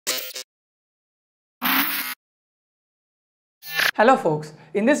Hello folks,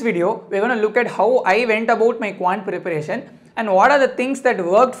 in this video we're going to look at how I went about my quant preparation and what are the things that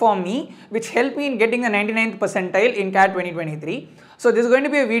worked for me which helped me in getting the 99th percentile in CAT 2023. So this is going to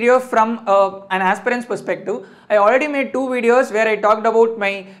be a video from an aspirant's perspective. I already made two videos where I talked about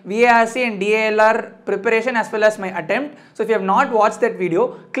my VARC and DALR preparation as well as my attempt. So if you have not watched that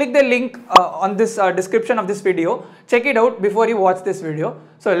video, click the link on this description of this video. Check it out before you watch this video.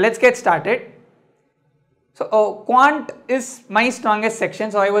 So let's get started. So quant is my strongest section,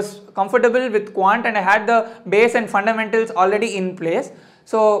 so I was comfortable with quant and I had the base and fundamentals already in place.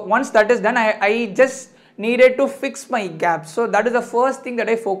 So once that is done, I just needed to fix my gaps. So that is the first thing that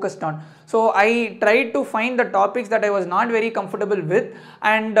I focused on. So I tried to find the topics that I was not very comfortable with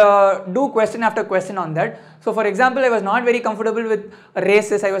and do question after question on that. So for example, I was not very comfortable with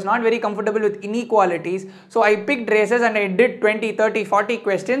races, I was not very comfortable with inequalities. So I picked races and I did 20, 30, 40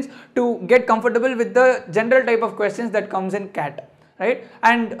 questions to get comfortable with the general type of questions that comes in CAT. Right?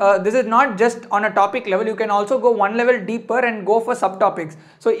 And this is not just on a topic level, you can also go one level deeper and go for subtopics.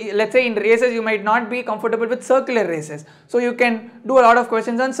 So let's say in races you might not be comfortable with circular races, so you can do a lot of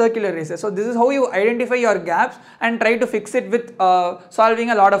questions on circular races. So this is how you identify your gaps and try to fix it with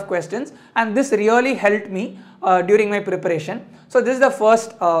solving a lot of questions, and this really helped me during my preparation. So this is the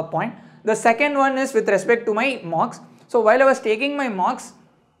first point. The second one is with respect to my mocks. So while I was taking my mocks,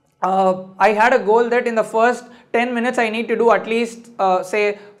 I had a goal that in the first 10 minutes I need to do at least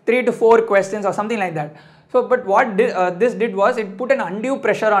say 3 to 4 questions or something like that. So but what this did was it put an undue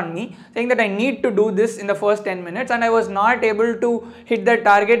pressure on me, saying that I need to do this in the first 10 minutes, and I was not able to hit that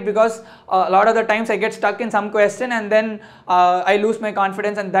target because a lot of the times I get stuck in some question and then I lose my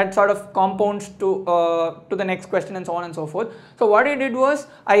confidence, and that sort of compounds to the next question and so on and so forth. So what I did was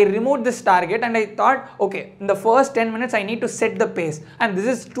I removed this target and I thought, okay, in the first 10 minutes I need to set the pace, and this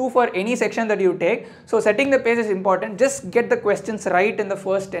is true for any section that you take. So setting the pace is important. Just get the questions right in the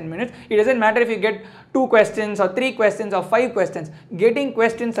first 10 minutes. It doesn't matter if you get 2 questions or 3 questions or 5 questions. Getting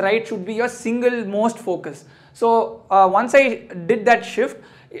questions right should be your single most focus. So once I did that shift,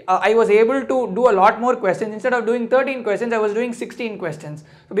 I was able to do a lot more questions. Instead of doing 13 questions, I was doing 16 questions,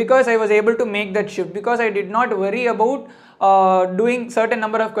 because I was able to make that shift, because I did not worry about doing certain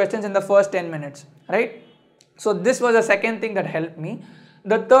number of questions in the first 10 minutes, right? So this was the second thing that helped me.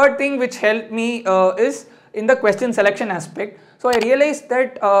 The third thing which helped me is in the question selection aspect. So I realized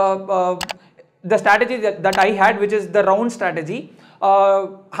that the strategy that I had, which is the round strategy,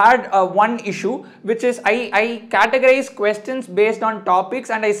 had one issue, which is I categorize questions based on topics,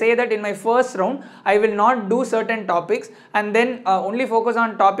 and I say that in my first round I will not do certain topics and then only focus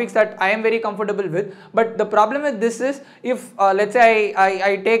on topics that I am very comfortable with. But the problem with this is, if let's say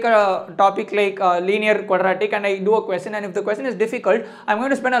I take a topic like linear quadratic and I do a question, and if the question is difficult, I'm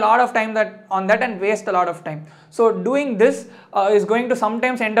going to spend a lot of time on that and waste a lot of time. So doing this is going to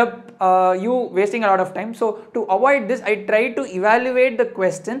sometimes end up you wasting a lot of time. So to avoid this, I try to evaluate the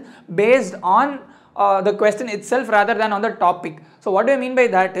question based on the question itself rather than on the topic. So what do I mean by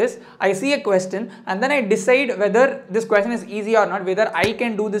that is, I see a question and then I decide whether this question is easy or not, whether I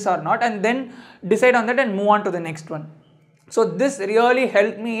can do this or not, and then decide on that and move on to the next one. So this really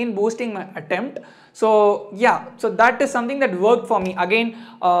helped me in boosting my attempt. So yeah, so that is something that worked for me. Again,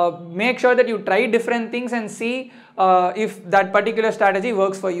 make sure that you try different things and see if that particular strategy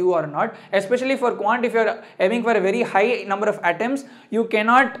works for you or not. Especially for quant, if you are aiming for a very high number of attempts, you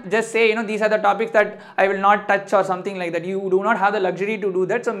cannot just say, these are the topics that I will not touch or something like that. You do not have the luxury to do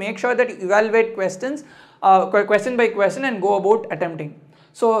that. So make sure that you evaluate questions question by question and go about attempting.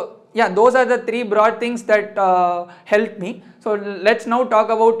 So yeah, those are the 3 broad things that helped me. So let's now talk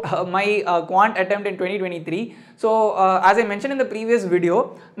about my quant attempt in 2023. So as I mentioned in the previous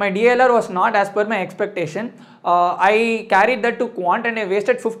video, my DLR was not as per my expectation. I carried that to quant and I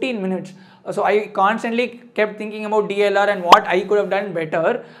wasted 15 minutes. So I constantly kept thinking about DLR and what I could have done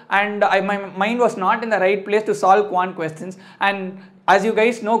better, and my mind was not in the right place to solve quant questions. And as you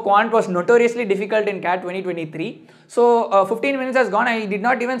guys know, quant was notoriously difficult in CAT 2023. So 15 minutes has gone, I did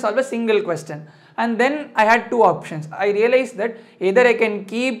not even solve a single question. And then I had 2 options. I realized that either I can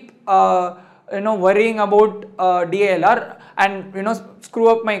keep worrying about DLR and screw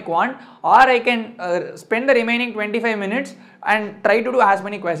up my quant, or I can spend the remaining 25 minutes and try to do as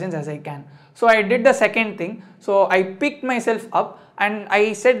many questions as I can. So I did the second thing. So I picked myself up and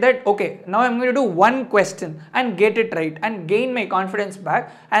I said that, okay, now I'm going to do 1 question and get it right and gain my confidence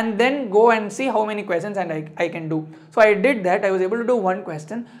back, and then go and see how many questions and I can do. So I did that. I was able to do 1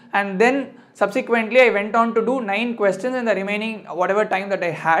 question, and then subsequently I went on to do 9 questions in the remaining whatever time that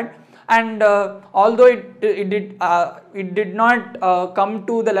I had. and although it did not come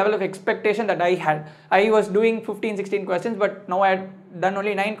to the level of expectation that I had. I was doing 15-16 questions, but now I had done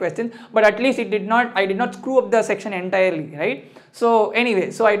only 9 questions, but at least I did not screw up the section entirely, right? So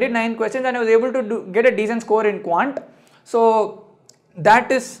anyway, so I did 9 questions and I was able to get a decent score in Quant. So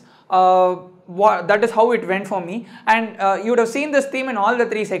that is that is how it went for me, and you would have seen this theme in all the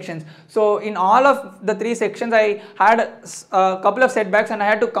 3 sections. So in all of the 3 sections I had a couple of setbacks, and I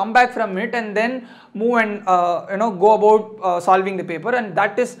had to come back from it and then move and go about solving the paper, and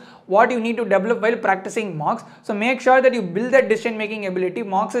that is what you need to develop while practicing mocks. So make sure that you build that decision making ability.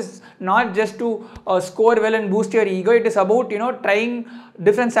 Mocks is not just to score well and boost your ego. It is about trying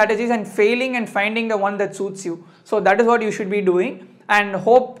different strategies and failing and finding the one that suits you. So that is what you should be doing, and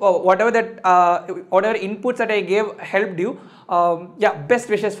hope whatever inputs that I gave helped you. Yeah, best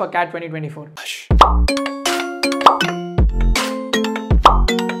wishes for CAT 2024.